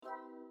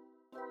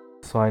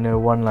So I know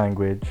one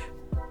language,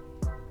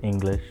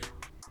 English.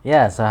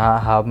 Yeah, so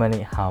how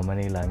many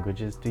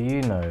languages do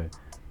you know,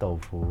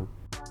 Doufu?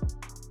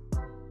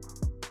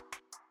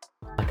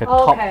 Like a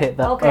top hit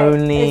that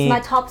only... It's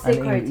my top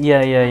secret.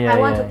 Yeah. I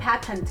want to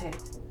patent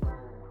it.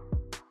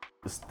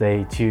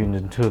 Stay tuned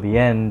until the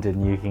end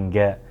and you can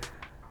get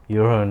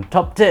your own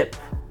top tip,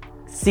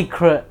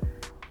 secret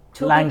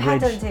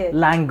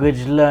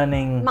language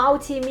learning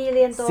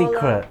multi-million-dollar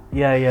secret.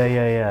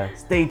 Yeah.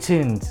 Stay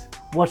tuned.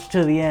 Watch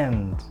till the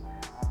end.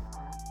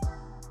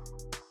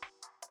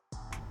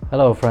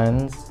 Hello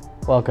friends,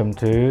 welcome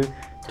to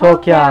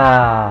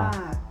Talkia.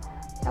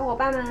 小伙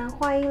伴们，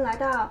欢迎来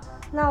到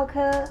唠嗑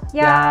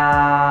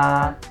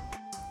呀。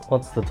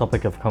What's the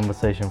topic of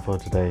conversation for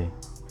today?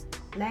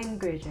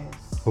 Languages.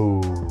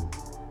 Ooh.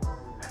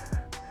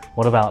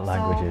 What about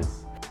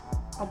languages?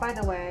 Oh, by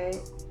the way,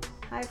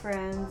 hi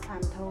friends,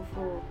 I'm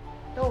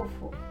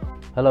Doufu.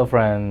 Hello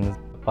friends.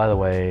 By the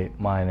way,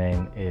 my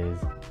name is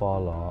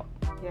Bala.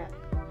 Yeah,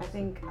 I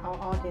think our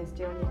audience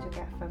still need to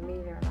get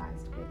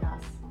familiarized with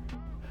us.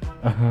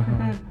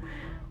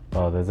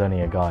 Well, there's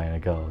only a guy and a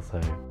girl, so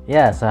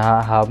yeah. So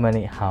how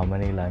many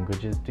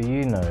languages do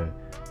you know,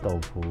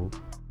 Doufu?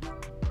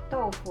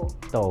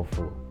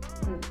 Doufu.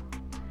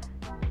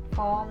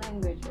 4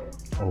 languages.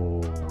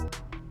 Oh.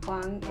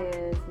 One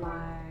is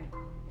my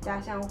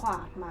家乡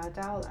话, my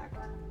dialect,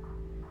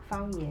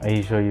 方言. Are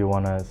you sure you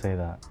wanna say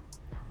that?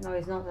 No,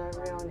 it's not the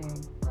real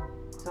name.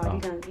 So I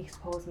didn't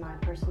expose my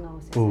personal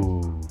secret.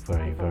 Ooh,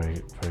 very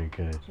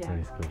good. Yeah.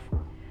 Very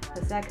skillful.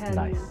 The second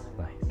Nice.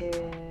 is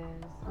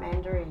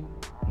Mandarin,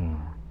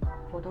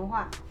 普通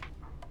话,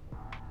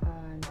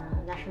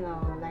 the national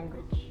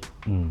language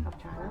of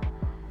China.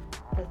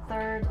 The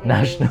third is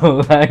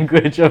National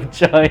language of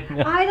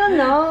China. I don't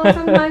know,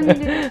 sometimes you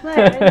need to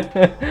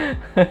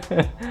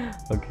explain.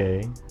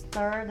 Okay.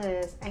 Third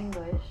is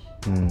English.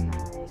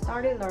 I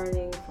started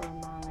learning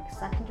from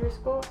secondary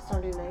school,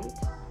 started late.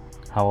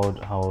 How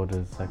old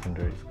is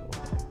secondary school?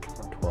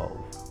 12.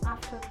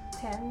 After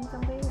 10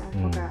 something, I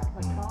forgot,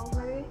 like 12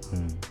 maybe.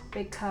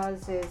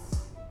 Because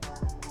it's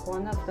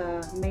one of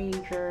the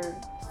major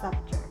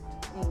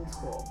subjects in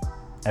school.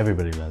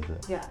 Everybody learns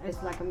it. Yeah,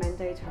 it's like a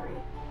mandatory.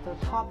 The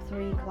top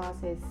 3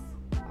 classes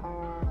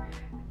are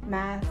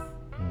math,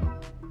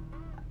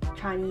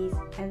 Chinese,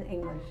 and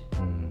English.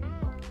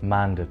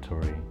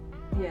 Mandatory.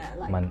 Yeah,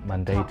 like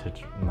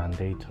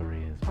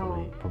mandatory is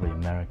probably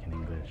American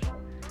English.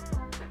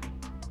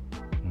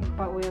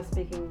 But you're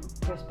speaking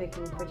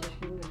British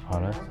English. Oh,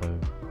 no, right?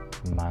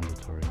 so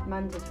mandatory.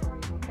 Mandatory,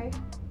 okay.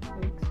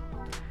 Thanks.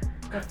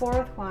 The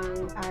fourth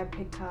one I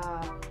pick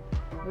up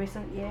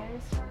recent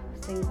years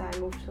since I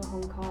moved to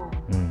Hong Kong.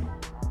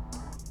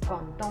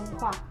 广东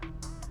话,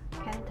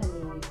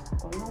 Cantonese,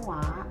 广东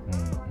话.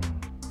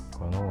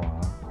 广东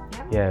话.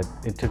 Yep. Yeah,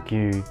 it took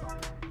you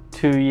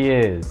 2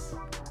 years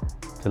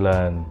to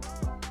learn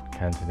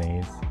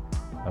Cantonese.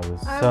 I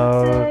was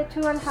say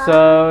 2.5.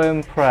 so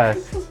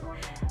impressed.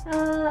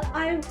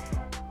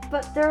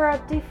 But there are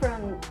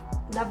different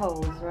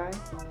levels, right?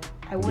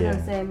 I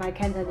wouldn't say my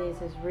Cantonese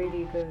is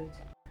really good.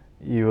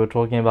 You were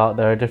talking about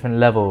there are different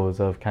levels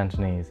of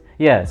Cantonese.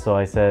 Yeah, so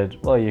I said,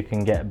 well, you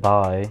can get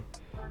by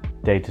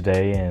day to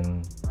day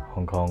in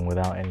Hong Kong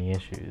without any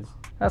issues.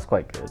 That's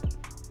quite good.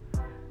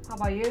 How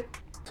about you?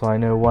 So I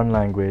know one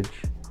language,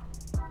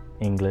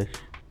 English.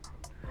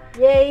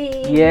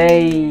 Yay!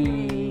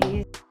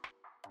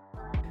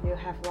 You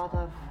have a lot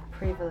of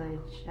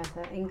privilege as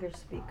an English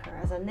speaker,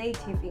 as a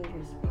native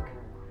English speaker.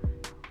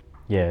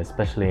 Yeah,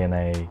 especially in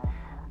a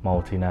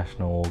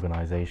multinational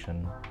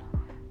organization.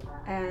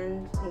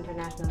 And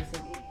international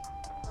city.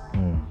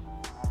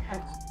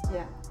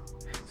 Yeah.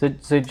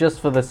 So just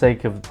for the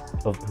sake of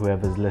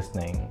whoever's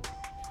listening,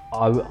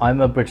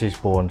 I'm a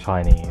British-born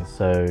Chinese.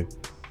 So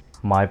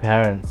my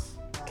parents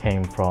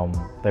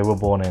they were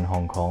born in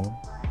Hong Kong,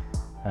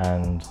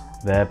 and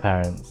their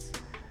parents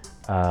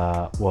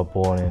were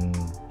born in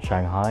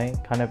Shanghai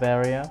kind of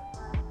area.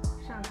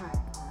 Shanghai.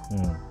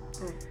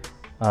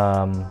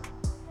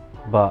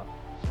 But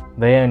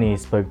they only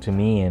spoke to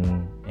me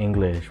in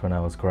English when I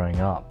was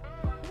growing up.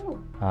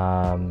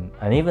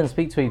 And even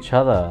speak to each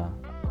other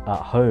at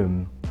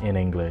home in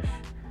English.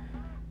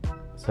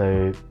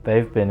 So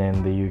they've been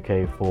in the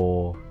UK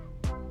for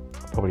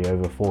probably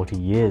over 40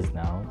 years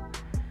now,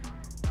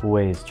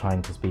 always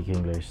trying to speak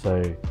English.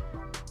 So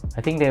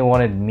I think they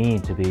wanted me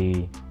to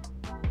be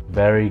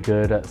very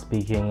good at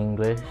speaking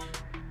English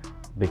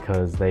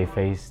because they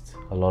faced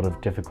a lot of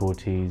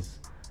difficulties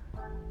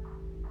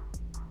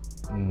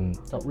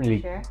not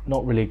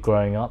really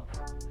growing up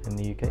in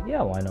the UK.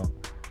 Yeah, why not?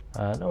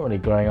 Not really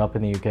growing up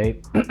in the UK,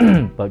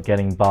 but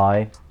getting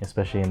by,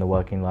 especially in the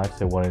working life.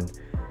 So wanted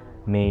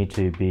me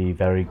to be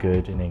very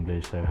good in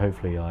English. So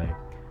hopefully I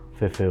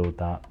fulfilled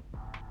that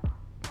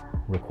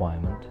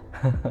requirement.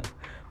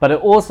 But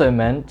it also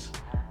meant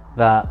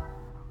that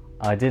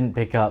I didn't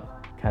pick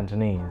up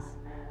Cantonese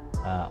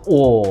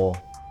or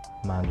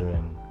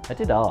Mandarin. I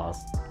did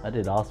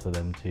ask for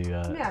them to Yeah,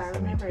 I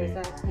send me remember to.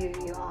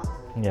 that you asked.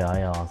 Yeah,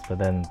 I asked, but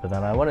then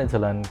I wanted to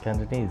learn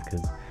Cantonese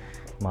because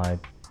my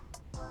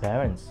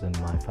parents and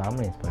my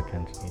family spoke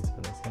Cantonese,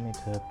 but they sent me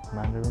to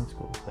Mandarin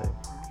school, so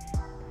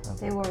that's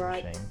They a were bit of a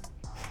right. shame.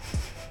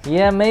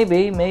 Yeah,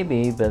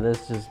 maybe, but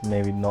that's just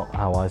maybe not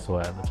how I saw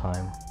it at the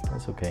time.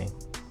 It's okay.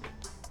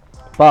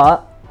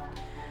 But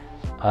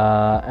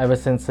ever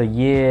since a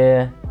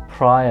year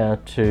prior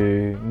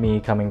to me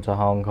coming to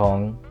Hong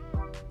Kong,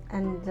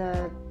 And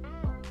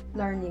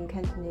learning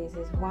Cantonese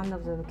is one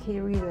of the key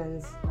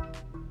reasons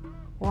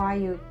why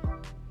you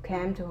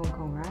came to Hong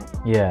Kong, right?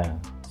 yeah,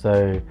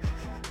 so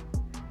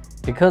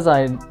because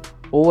I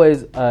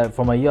always,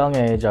 from a young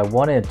age, I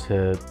wanted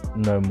to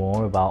know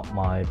more about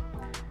my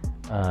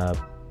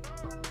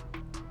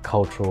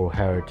cultural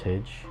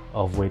heritage,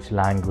 of which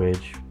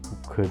language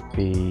could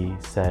be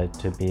said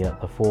to be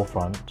at the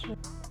forefront.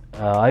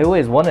 I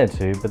always wanted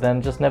to, but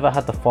then just never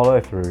had the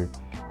follow through.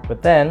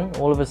 But then,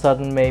 all of a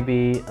sudden,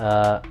 maybe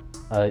a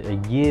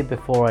year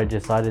before I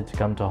decided to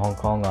come to Hong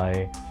Kong,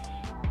 I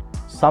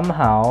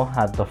somehow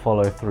had the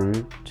follow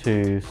through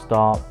to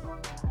start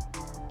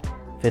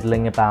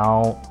fiddling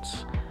about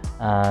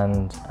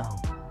and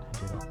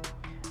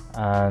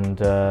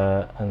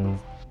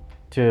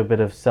do a bit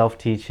of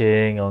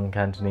self-teaching on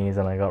Cantonese,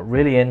 and I got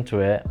really into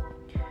it.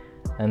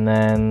 And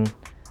then,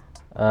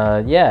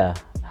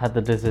 had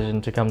the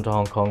decision to come to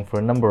Hong Kong for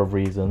a number of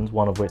reasons,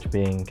 one of which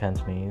being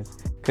Cantonese.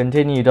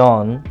 Continued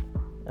on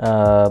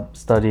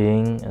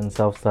studying and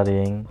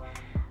self-studying,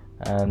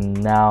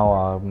 and now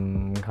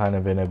I'm kind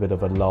of in a bit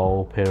of a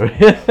lull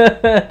period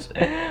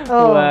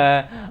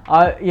where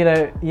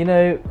you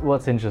know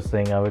what's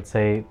interesting, I would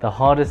say the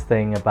hardest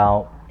thing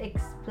about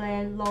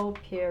Explain low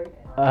period,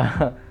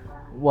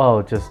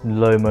 well, just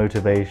low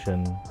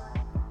motivation.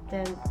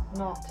 then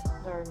not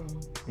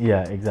learning.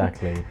 Yeah,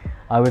 exactly.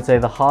 I would say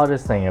the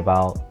hardest thing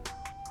about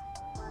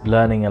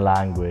learning a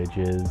language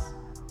is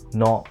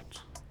not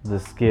the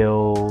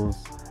skills,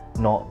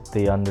 not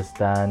the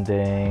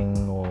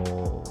understanding, or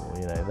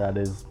that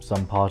is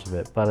some part of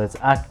it, but it's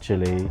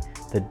actually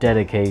the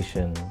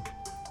dedication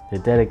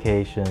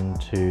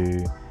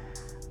to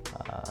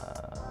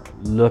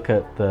look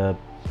at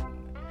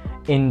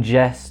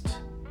ingest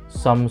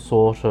some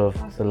sort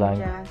of the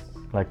language,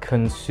 like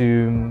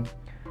consume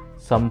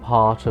some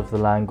part of the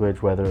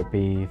language, whether it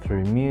be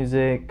through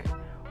music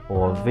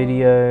or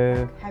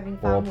video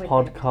or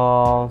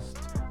podcast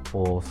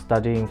or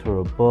studying through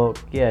a book.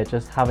 Yeah,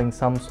 just having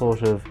some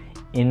sort of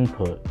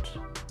input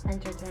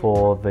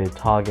for the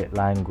target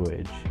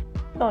language.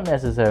 Not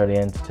necessarily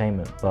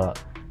entertainment,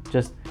 but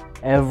just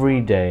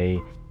every day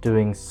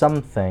doing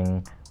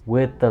something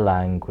with the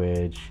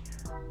language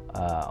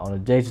on a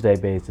day-to-day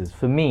basis.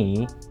 For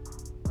me,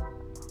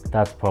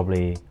 that's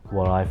probably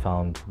what I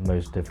found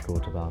most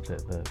difficult about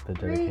it, the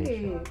dedication.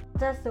 Really?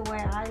 That's the way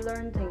I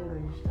learned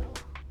English though.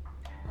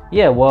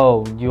 Yeah,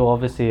 well, you're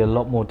obviously a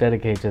lot more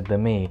dedicated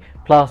than me.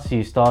 Plus,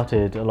 you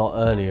started a lot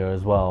earlier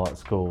as well at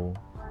school.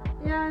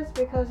 Yes,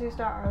 because you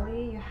start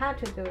early, you had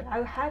to do it.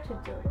 I had to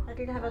do it. I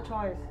didn't have a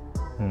choice.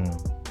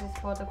 It's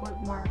for the good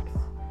marks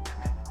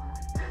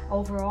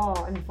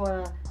overall and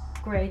for a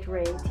great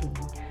rating.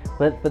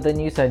 But then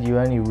you said you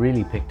only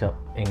really picked up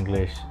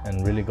English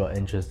and really got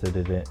interested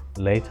in it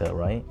later,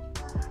 right?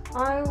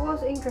 I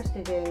was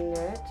interested in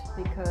it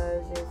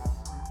because it's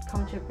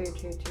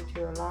contributed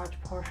to a large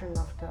portion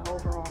of the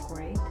overall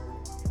grade.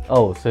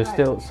 Oh, so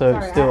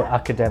still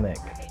academic.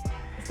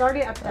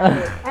 Started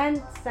academic,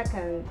 and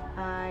second,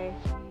 I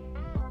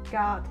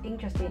got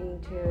interested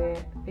into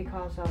it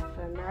because of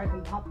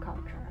American pop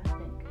culture, I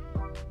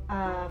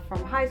think.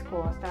 From high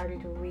school, I started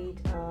to read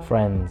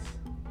Friends.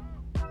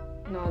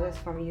 No, that's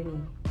from uni.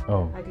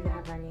 Oh. I didn't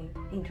have any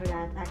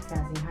internet access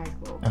in high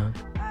school.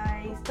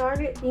 I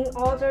started, in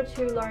order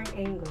to learn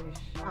English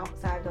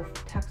outside of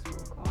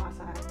textbook or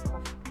outside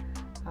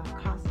of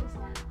classes,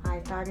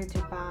 I started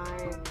to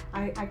buy,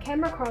 I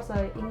came across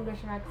an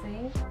English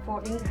magazine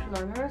for English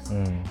learners,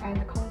 and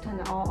the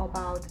content all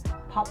about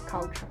pop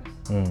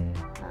cultures.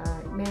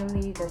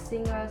 Mainly the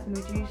singers,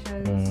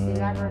 musicians,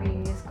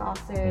 celebrities,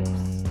 gossips,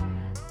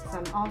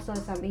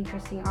 some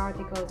interesting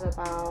articles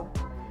about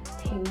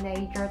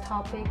teenager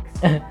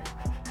topics.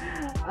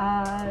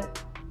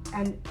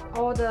 And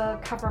all the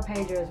cover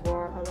pages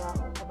were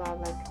about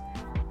like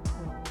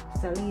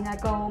Selena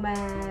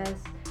Gomez,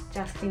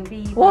 Justin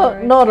Bieber.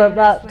 Well, not at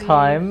that Swift.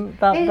 time.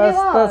 That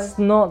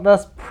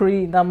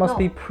must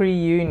be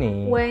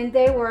pre-uni. When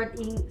they were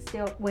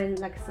when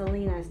like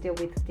Selena is still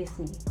with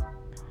Disney.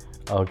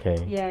 Okay.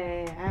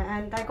 Yeah,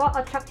 and I got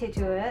attracted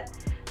to it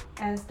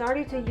and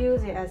started to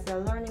use it as a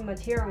learning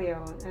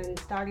material and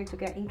started to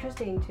get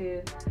interested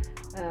into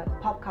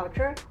pop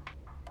culture.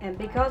 And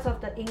because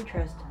of the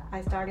interest, I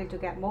started to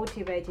get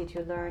motivated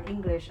to learn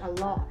English a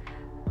lot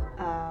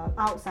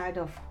outside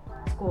of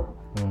school.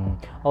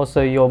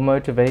 Also, your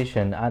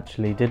motivation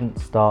actually didn't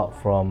start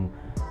from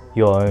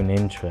your own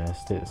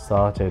interest. It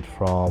started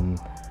from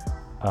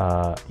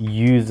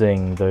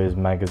using those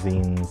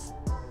magazines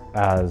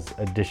as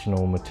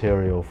additional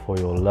material for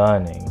your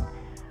learning,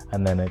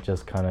 and then it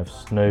just kind of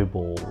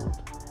snowballed.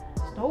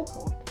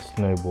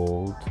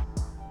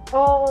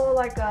 Oh,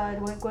 like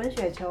滚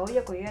雪球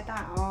越滚越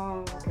大.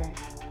 Oh, okay.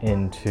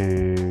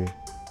 into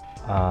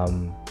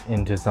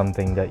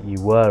something that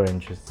you were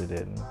interested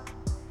in?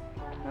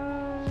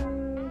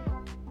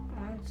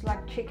 It's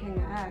like chicken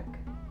and egg.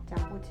 讲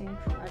不清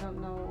楚. I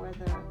don't know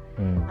whether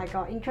I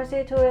got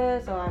interested to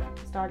it, so I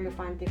started to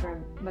find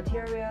different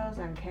materials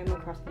and came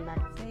across the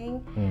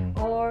magazine,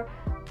 or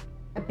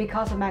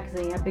because of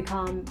magazine I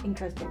become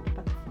interested.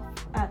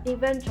 But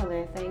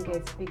eventually I think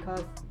it's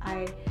because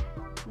I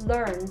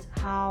learned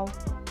how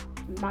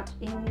much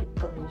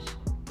English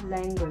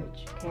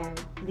language can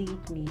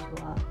lead me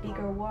to a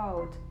bigger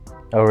world.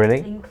 Oh, really?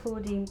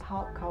 Including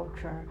pop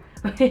culture.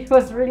 It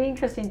was really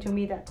interesting to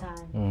me that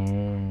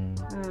time.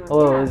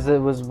 So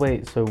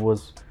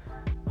was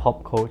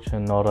pop culture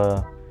not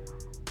a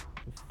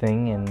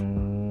thing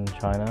in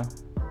China?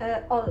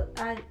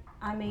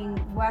 I mean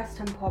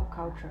Western pop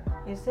culture.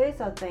 Is this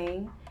a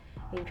thing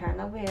in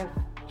China? We have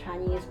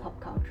Chinese pop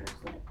cultures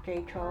like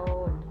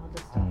J-Cho and all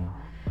this stuff.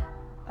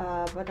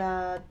 But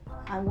I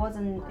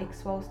wasn't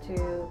exposed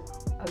to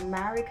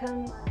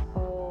American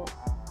or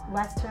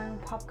Western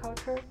pop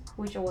culture,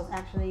 which was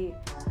actually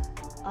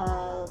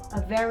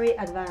a very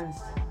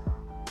advanced.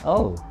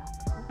 Oh.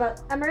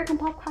 But American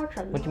pop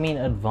culture. What do you mean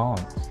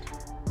advanced?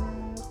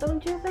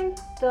 Don't you think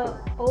the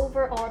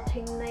overall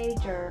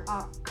teenager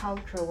art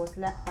culture was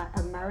led by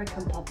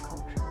American pop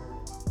culture?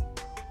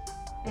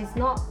 It's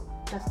not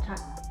just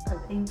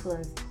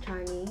influenced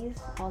Chinese,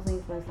 also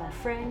influenced like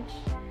French,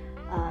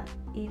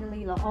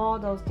 Italy, like all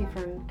those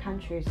different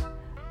countries.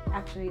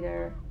 Actually,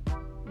 they're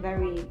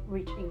very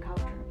rich in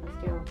culture, but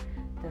still,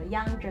 the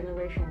young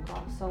generation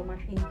got so much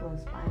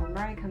influence by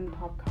American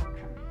pop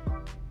culture.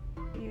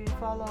 You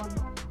followed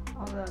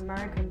all the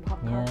American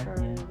pop culture,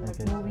 like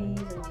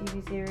movies and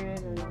TV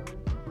series and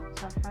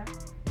stuff, right?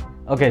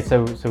 Okay,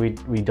 so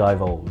we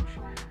divulge,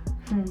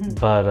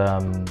 but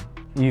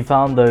you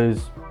found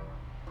those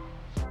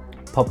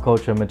pop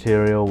culture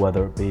material,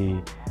 whether it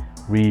be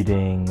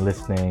reading,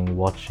 listening,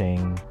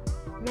 watching.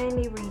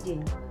 Mainly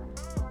reading,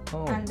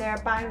 and they're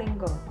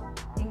bilingual,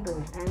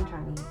 English and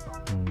Chinese,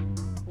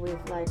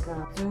 with like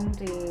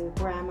zoomed-in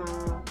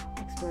grammar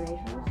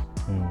explanations.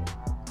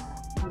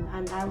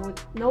 And I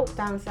would note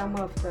down some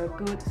of the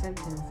good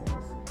sentences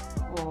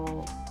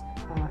or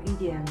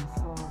idioms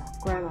or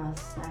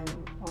grammars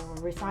or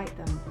recite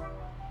them.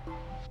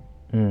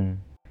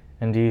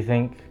 And do you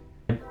think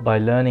by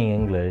learning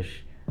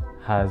English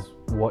has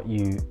what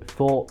you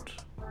thought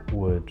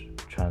would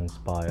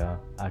transpire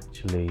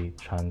actually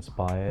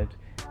transpired?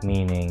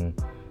 Meaning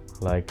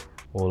like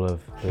all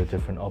of the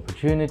different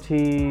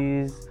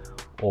opportunities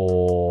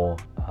or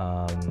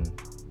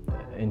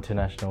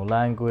international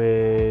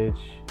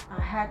language? I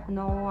had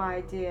no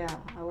idea.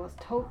 I was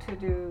told to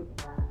do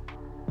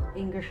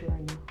English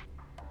learning,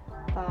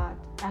 but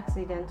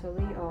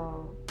accidentally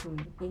or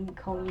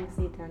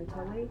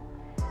coincidentally,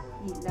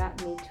 it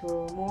led me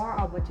to more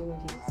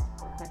opportunities,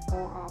 like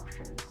more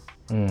options,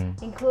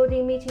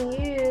 including meeting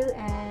you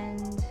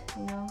and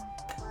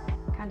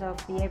kind of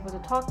be able to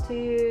talk to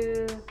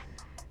you,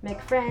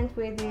 make friends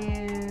with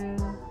you,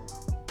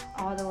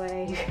 all the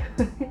way.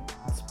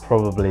 It's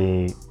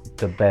probably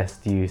the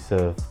best use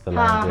of the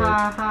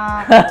language.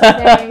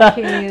 Thank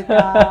you,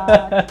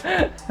 God.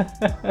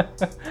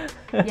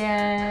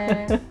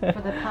 Yeah,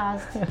 for the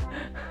past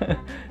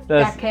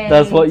decade.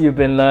 That's what you've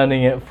been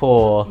learning it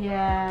for.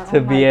 Yeah. To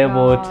be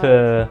able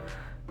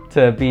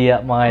to be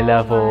at my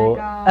level.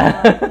 Oh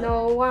my God.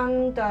 No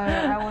wonder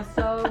I was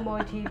so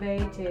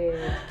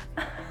motivated.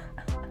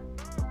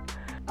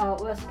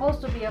 We're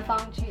supposed to be a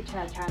fun chit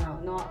chat channel,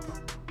 not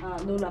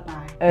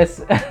lullaby.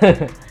 It's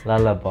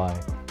lullaby.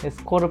 It's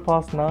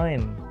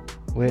 9:15.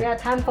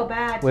 Time for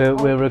bed.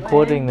 We're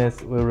recording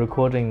this. We're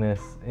recording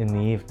this in the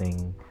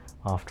evening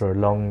after a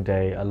long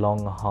day, a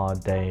long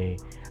hard day.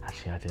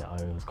 Actually, it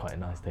was quite a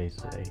nice day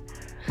today.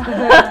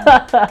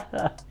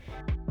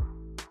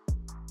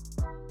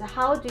 So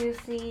how do you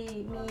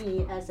see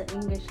me as an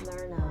English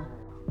learner?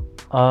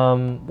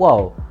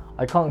 Well,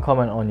 I can't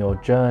comment on your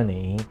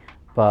journey,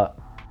 but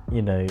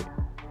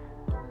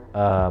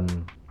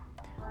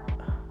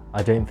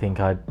I don't think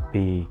I'd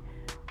be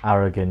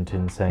arrogant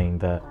in saying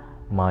that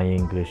my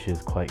English is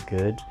quite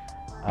good,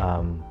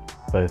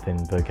 both in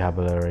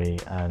vocabulary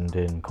and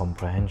in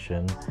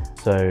comprehension.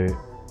 So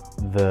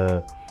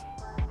the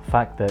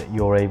fact that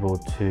you're able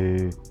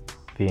to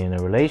be in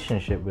a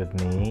relationship with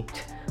me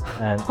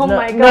and Oh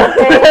my God,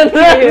 thank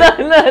you.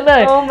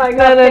 No. Oh my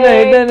God, no.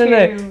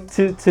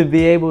 To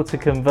be able to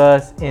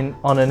converse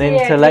on an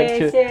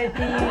intellectual.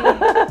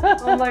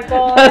 Oh my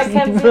God, I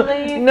can't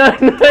believe. No.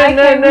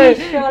 Reach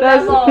your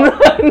level.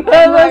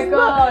 Oh my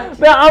God.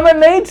 But I'm a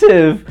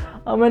native.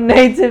 I'm a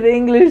native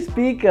English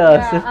speaker.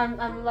 Yeah,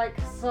 I'm like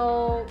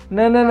so.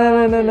 No.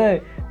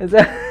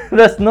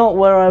 That's not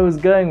where I was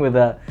going with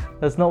that.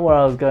 That's not where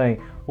I was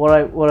going. What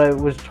I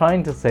was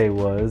trying to say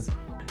was,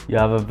 you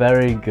have a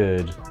very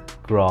good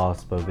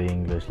grasp of the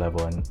English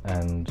level,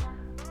 and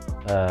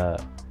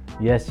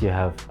yes, you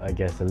have, I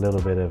guess, a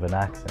little bit of an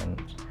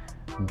accent,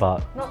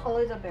 but not a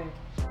little bit.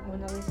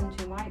 When I listen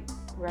to my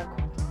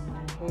record, I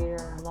hear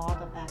a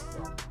lot of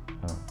accent.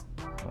 Oh,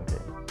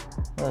 okay.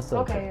 That's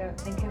okay.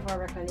 Thank you for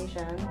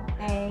recognition.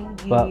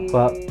 And you.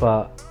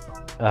 But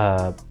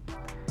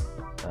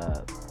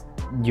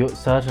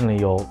certainly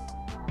your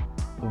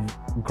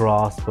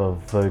grasp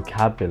of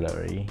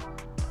vocabulary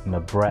and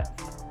the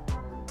breadth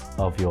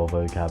of your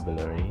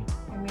vocabulary.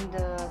 I mean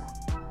the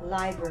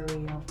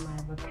library of my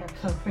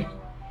vocabulary.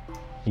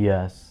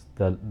 Yes,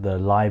 the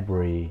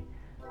library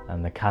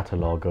and the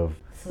catalogue of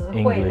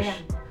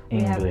English.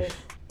 We have this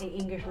in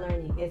English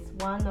learning. It's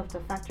one of the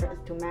factors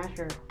to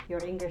measure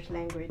your English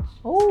language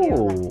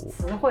skills.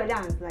 词汇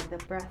量 is like the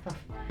breadth of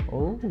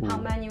how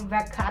many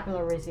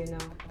vocabularies you know.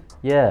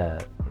 Yeah,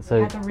 so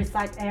you have to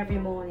recite every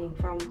morning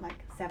from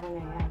like 7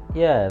 a.m.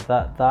 Yeah,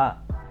 that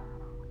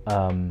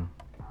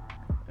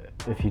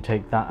if you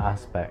take that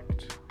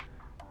aspect,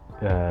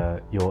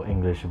 your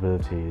English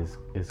ability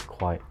is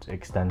quite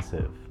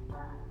extensive.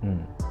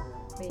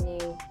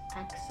 Meaning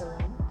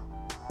excellent.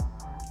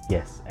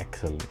 Yes,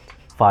 excellent.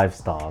 5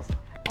 stars.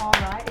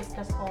 Alright, it's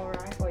just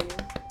alright for you.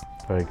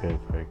 Very good,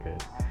 very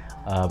good.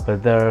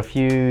 But there are a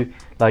few,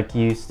 like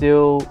you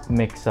still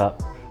mix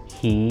up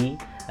he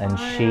and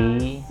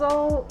she.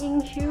 So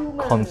inhuman.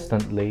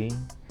 Constantly.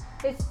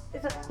 It's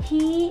a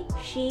he,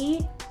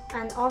 she,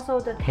 and also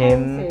the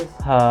him, tenses.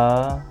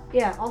 her.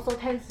 Yeah, also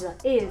tenses.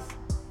 Is,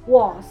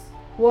 was,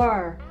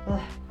 were.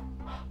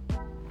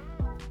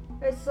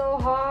 It's so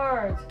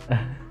hard.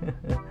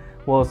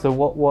 Well, so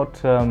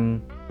what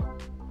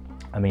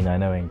I mean, I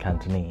know in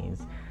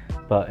Cantonese,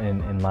 but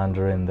in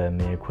Mandarin then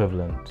the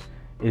equivalent,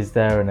 is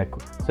there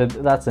so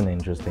that's an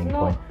interesting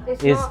point.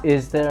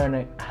 Is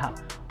there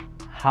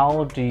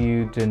how do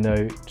you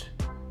denote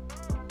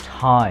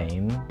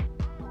time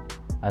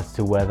as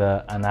to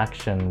whether an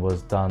action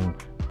was done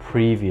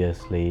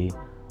previously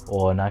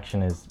or an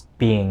action is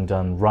being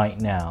done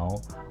right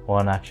now or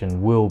an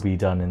action will be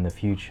done in the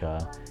future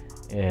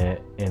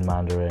in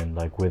Mandarin,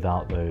 like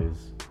without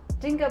those?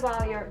 Think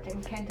about your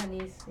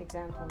Cantonese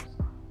examples.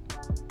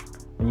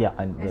 Yeah,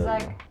 it's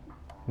like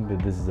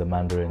this is a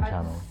Mandarin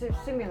channel.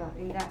 Similar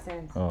in that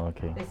sense. Oh,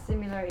 okay. It's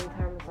similar in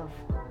terms of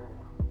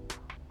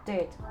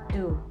did,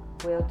 do,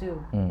 will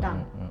do,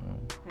 done.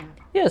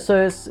 Yeah, so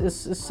it's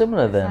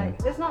similar it's then. Like,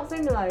 it's not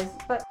similar,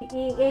 but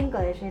in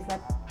English it's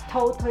like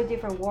totally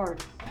different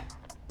word.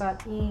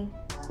 But in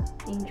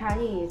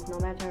Chinese, no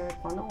matter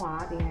广东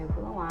话定係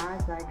普通話,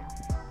 it's like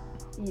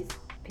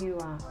譬如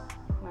話,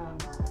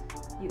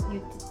 you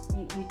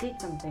did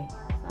something,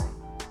 it's like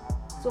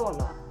做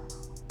了.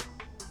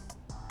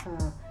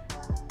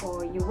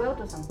 Or you will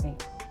do something,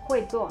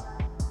 會做.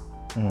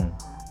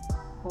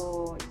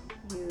 Or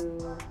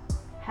you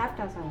have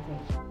done something,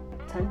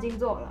 曾經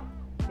做了.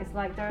 It's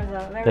like there's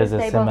a very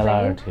stable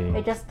thing.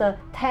 It's just the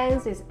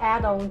tense is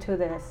add on to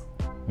this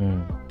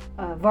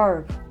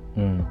verb.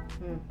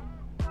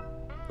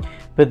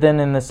 But then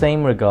in the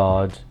same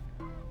regard,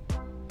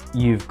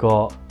 you've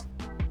got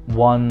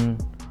one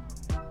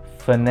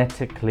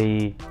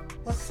phonetically.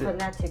 What's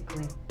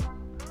phonetically?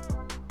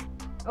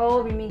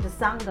 Oh, we mean the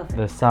sound of it.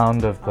 The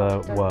sound of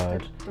the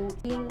word.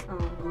 In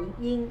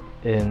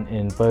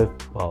both,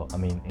 well, I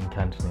mean in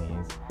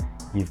Cantonese,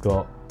 you've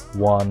got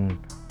one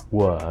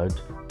word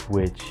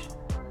which,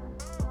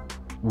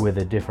 with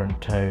a different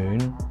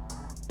tone,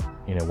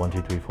 1,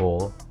 2, 3,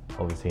 4.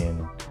 Obviously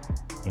in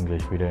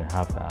English we don't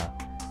have that.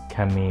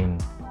 Can mean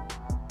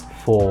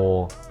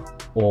 4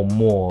 or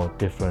more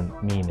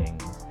different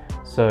meanings.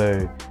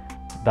 So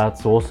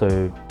that's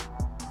also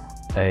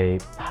a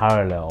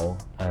parallel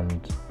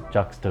and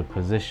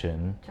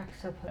juxtaposition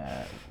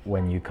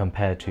when you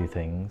compare two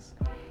things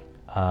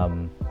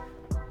of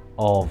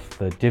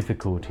the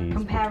difficulties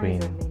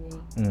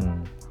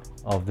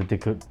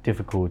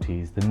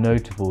the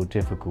notable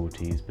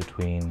difficulties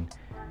between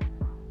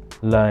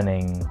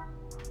learning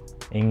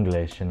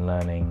English and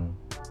learning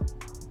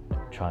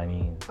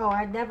Chinese. Oh,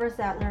 I never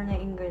said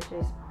learning English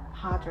is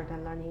harder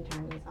than learning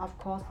Chinese. Of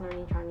course,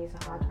 learning Chinese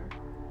is harder.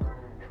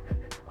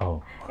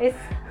 Oh. It's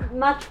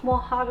much more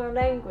harder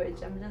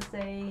language. I'm just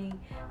saying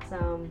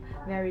some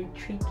very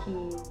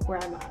tricky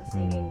grammars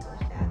in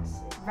English that's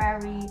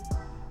very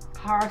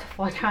hard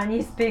for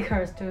Chinese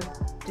speakers to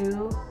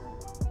do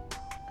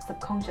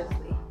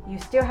subconsciously. You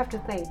still have to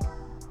think.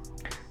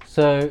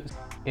 So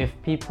if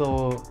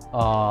people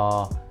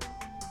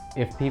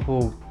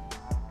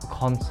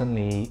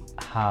constantly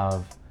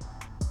have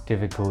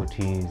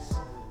difficulties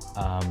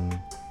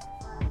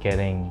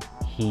getting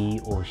he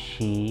or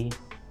she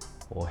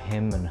or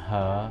him and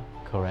her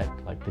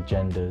correct, like the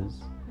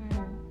genders,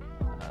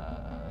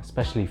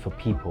 especially for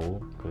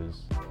people,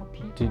 because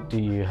do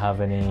you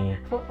have any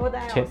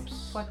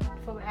tips?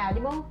 For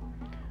animal?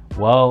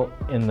 Well,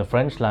 in the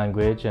French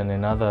language and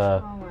in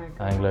other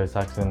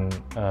Anglo-Saxon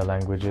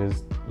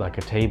languages, like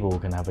a table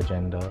can have a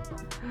gender.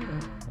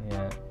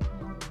 Yeah,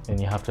 and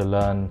you have to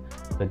learn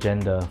the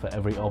gender for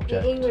every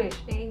object. In English,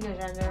 I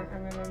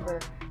remember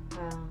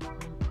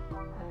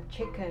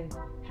chicken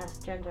has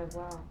gender as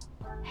well.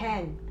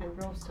 Hen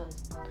and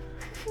roasters.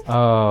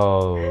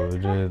 Oh,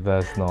 dude,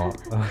 that's not.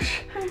 No.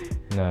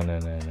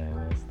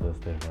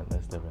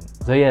 That's different.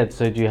 So yeah.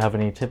 So do you have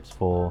any tips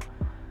for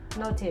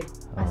No tip.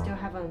 I still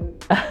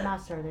haven't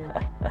mastered it.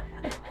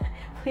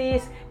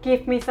 Please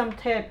give me some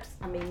tips.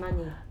 I mean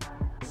money.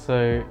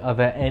 So, are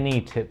there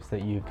any tips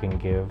that you can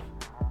give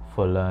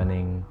for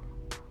learning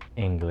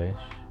English,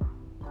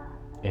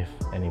 if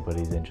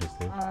anybody's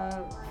interested?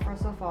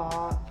 First of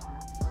all,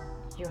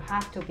 you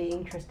have to be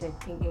interested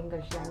in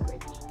English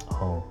language.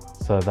 Oh,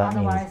 so that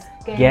Otherwise,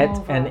 means get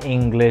an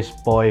English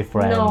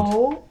boyfriend.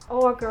 No,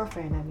 or a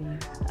girlfriend, I mean.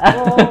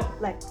 Or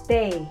like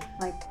they,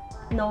 like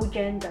no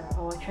gender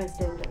or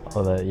transgender.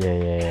 Oh, that,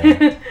 yeah.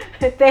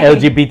 They.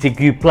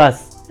 LGBTQ+.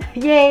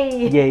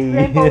 Yay! Yay!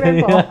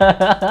 Rainbow.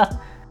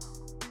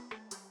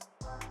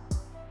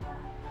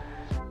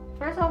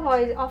 First of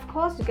all, of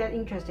course, you get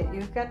interested.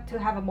 You get to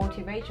have a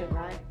motivation,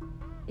 right?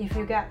 If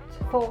you get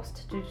forced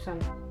to do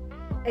something,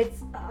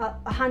 it's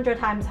 100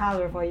 times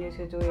harder for you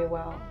to do it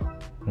well.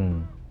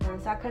 And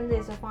second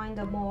is to find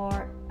a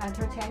more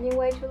entertaining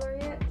way to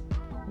learn it,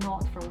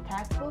 not from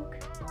textbook.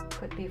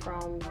 Could be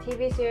from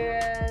TV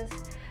series.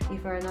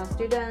 If you're not a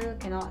student,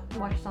 cannot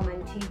watch so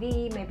many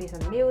TV, maybe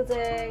some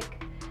music,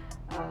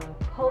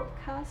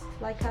 podcast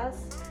like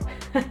us.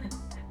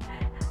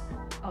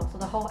 Oh, so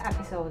the whole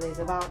episode is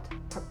about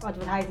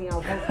advertising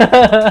our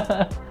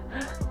podcast.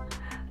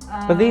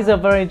 But these are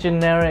very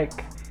generic.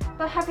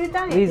 But have you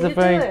done it? These are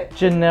very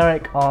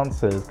generic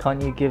answers.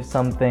 Can't you give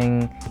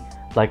something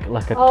like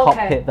a top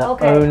hit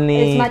that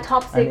only? It's my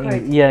top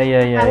secret.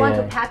 Yeah. I want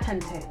to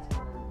patent it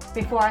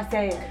before I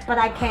say it, but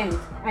I can't,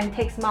 and it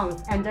takes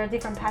months, and there are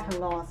different patent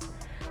laws.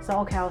 So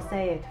okay, I'll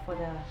say it for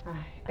the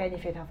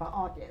benefit of our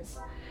audience.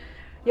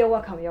 You're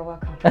welcome.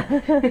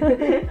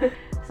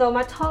 So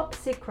my top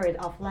secret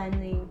of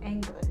learning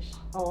English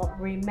or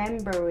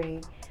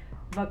remembering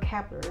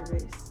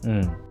vocabularies.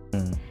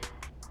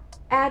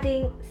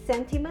 Adding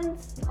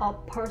sentiments or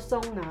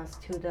personas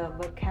to the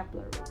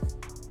vocabularies.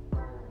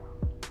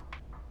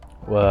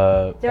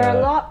 Well, they're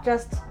not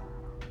just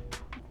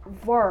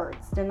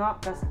words. They're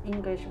not just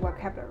English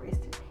vocabularies.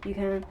 You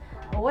can.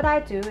 What I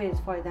do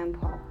is, for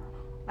example,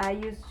 I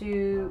used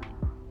to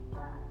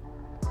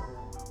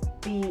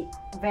be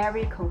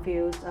very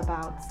confused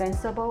about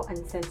sensible and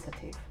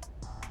sensitive.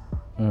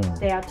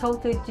 They are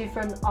totally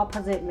different,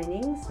 opposite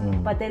meanings,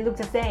 but they look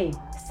the same.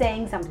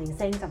 Saying something.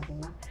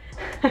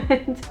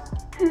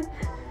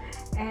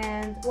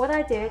 And what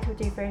I did to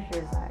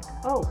differentiate is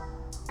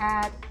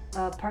add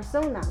a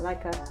persona,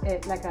 like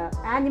a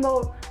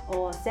animal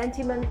or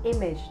sentiment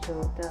image to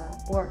the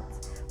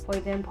words. For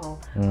example,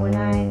 when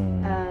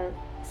I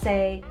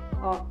say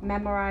or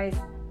memorize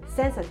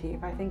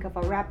sensitive, I think of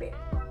a rabbit.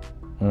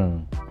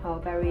 A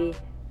very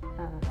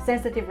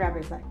sensitive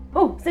rabbit is like,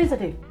 oh,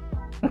 sensitive.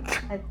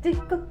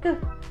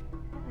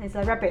 It's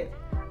a rabbit.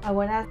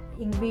 When I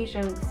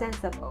envision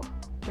sensible,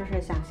 就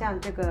是想象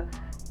这个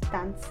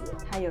单词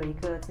它有一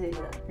个自己的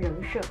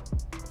人设。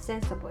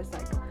Sensible is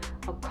like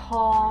a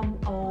calm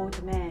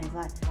old man. It's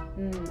like,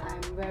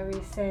 I'm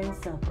very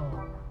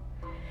sensible.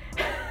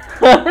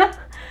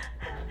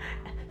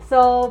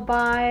 So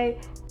by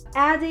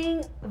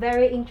adding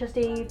very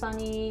interesting,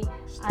 funny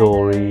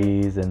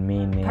stories and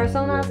meanings,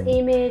 personas,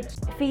 image,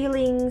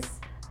 feelings,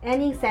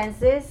 any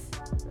senses,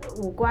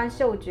 五官、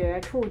嗅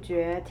觉、触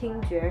觉、听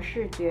觉、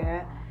视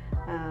觉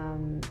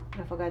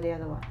，I forgot the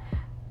other one，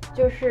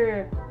 就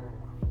是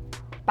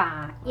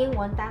把英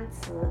文单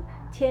词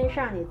添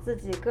上你自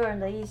己个人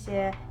的一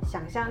些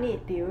想象力，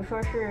比如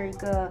说是一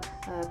个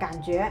感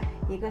觉，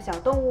一个小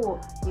动物，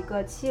一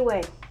个气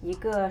味，一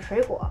个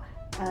水果，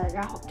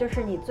然后就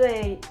是你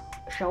最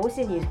熟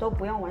悉你都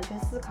不用完全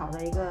思考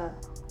的一个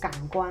感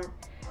官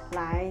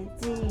来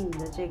记忆你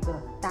的这个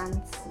单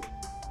词。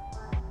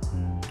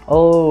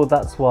Oh,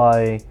 that's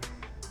why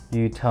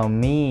you tell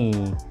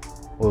me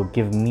or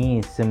give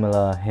me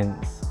similar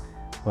hints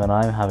when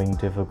I'm having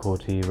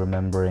difficulty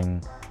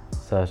remembering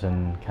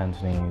certain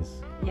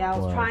Cantonese Yeah, I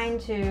was words. trying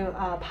to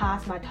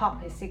pass my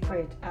top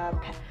secret,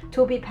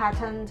 to be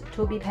patented,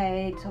 to be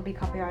paid, to be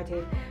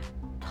copyrighted,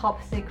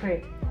 top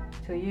secret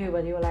to you,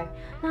 but you were like,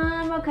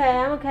 I'm okay,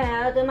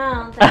 I'll do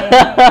my own thing.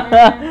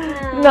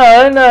 No,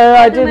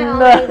 I didn't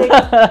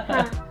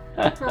know.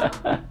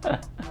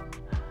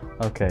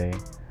 Okay,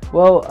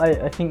 well,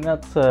 I think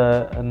that's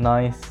a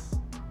nice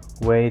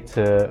way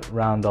to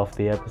round off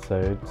the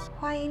episode.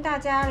 欢迎大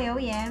家留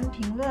言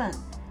评论，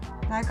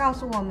来告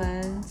诉我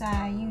们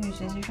在英语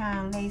学习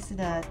上类似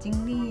的经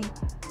历、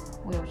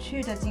有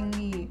趣的经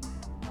历，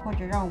或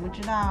者让我们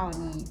知道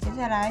你接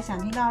下来想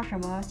听到什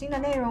么新的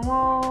内容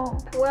哦。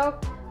Well,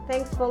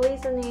 thanks for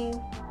listening.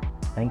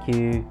 Thank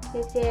you.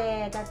 谢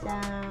谢大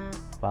家。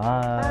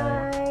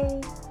Bye.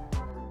 Bye.